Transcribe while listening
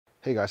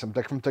Hey guys, I'm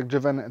Tech from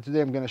TechDriven, and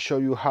today I'm going to show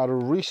you how to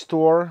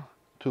restore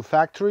to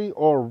factory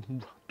or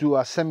do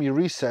a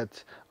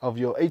semi-reset of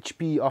your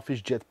HP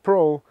OfficeJet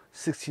Pro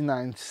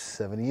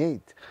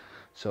 6978.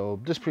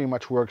 So this pretty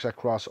much works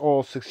across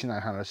all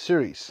 6900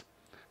 series.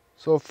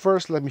 So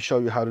first let me show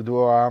you how to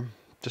do a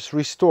just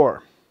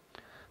restore.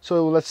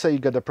 So let's say you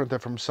get a printer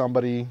from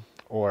somebody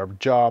or a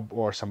job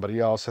or somebody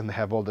else and they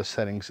have all the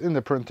settings in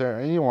the printer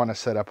and you want to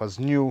set up as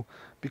new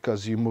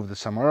because you moved it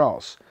somewhere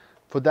else.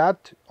 For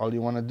that, all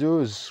you want to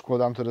do is scroll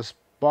down to this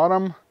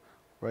bottom.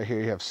 Right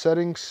here you have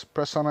settings,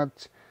 press on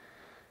it,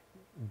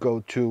 go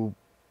to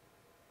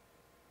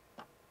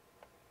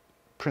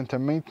printer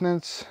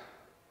maintenance,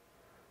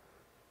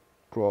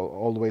 scroll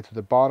all the way to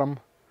the bottom,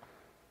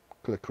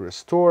 click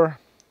restore,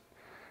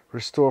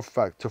 restore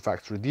to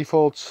factory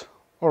defaults,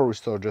 or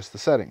restore just the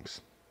settings.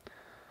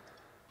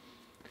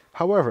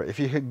 However, if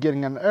you're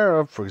getting an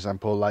error, for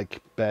example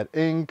like bad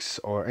inks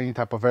or any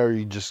type of error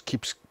just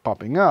keeps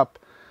popping up,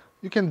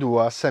 you can do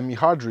a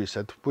semi-hard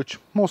reset, which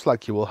most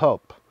likely will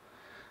help.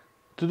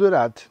 To do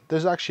that,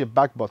 there's actually a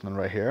back button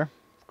right here,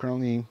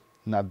 currently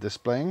not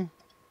displaying.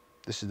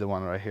 This is the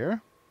one right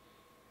here.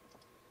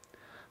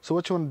 So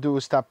what you want to do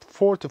is tap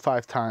 4 to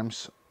 5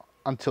 times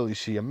until you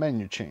see a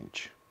menu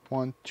change.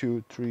 1,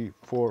 2, 3,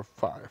 4,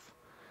 5.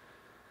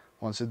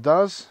 Once it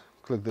does,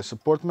 click the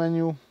support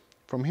menu.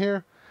 From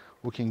here,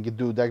 we can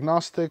do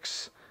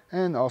diagnostics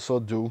and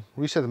also do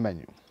reset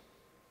menu.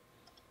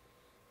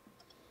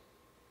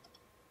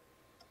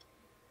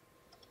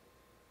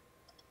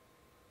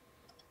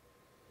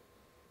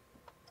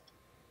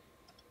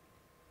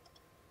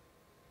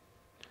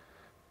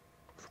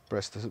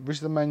 Press the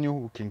reset menu,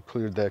 we can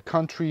clear the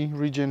country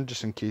region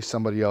just in case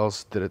somebody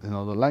else did it in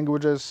other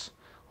languages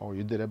or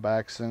you did it by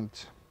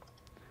accident.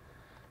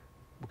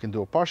 We can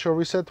do a partial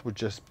reset, which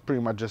just pretty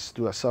much just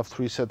do a soft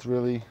reset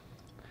really,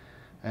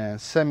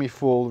 and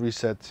semi-full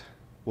reset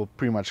will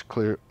pretty much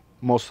clear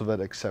most of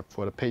it except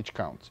for the page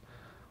count.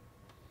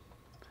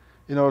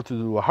 In order to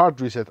do a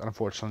hard reset,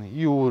 unfortunately,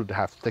 you would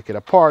have to take it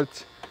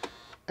apart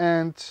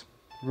and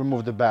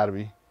remove the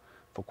battery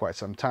for quite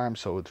some time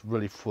so it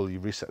really fully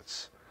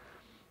resets.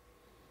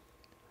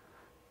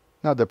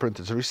 Now the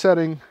printer is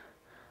resetting.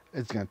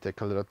 It's going to take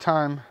a little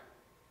time.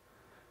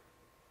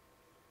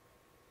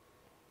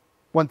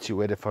 Once you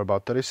wait it for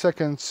about 30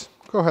 seconds,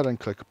 go ahead and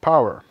click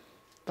power.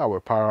 That will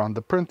power on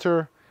the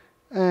printer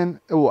and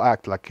it will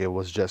act like it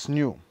was just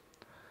new.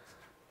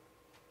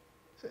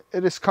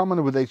 It is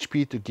common with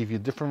HP to give you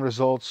different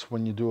results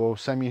when you do a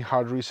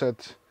semi-hard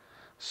reset.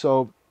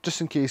 So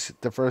just in case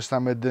the first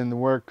time it didn't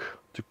work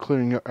to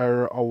clearing your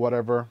error or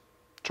whatever,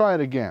 try it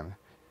again.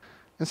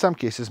 In some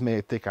cases, it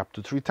may take up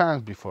to 3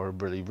 times before it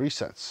really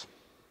resets.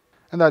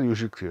 And that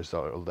usually clears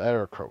all the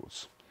error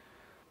codes.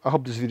 I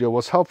hope this video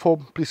was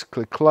helpful. Please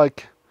click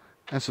like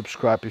and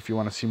subscribe if you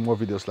want to see more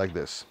videos like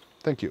this.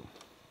 Thank you.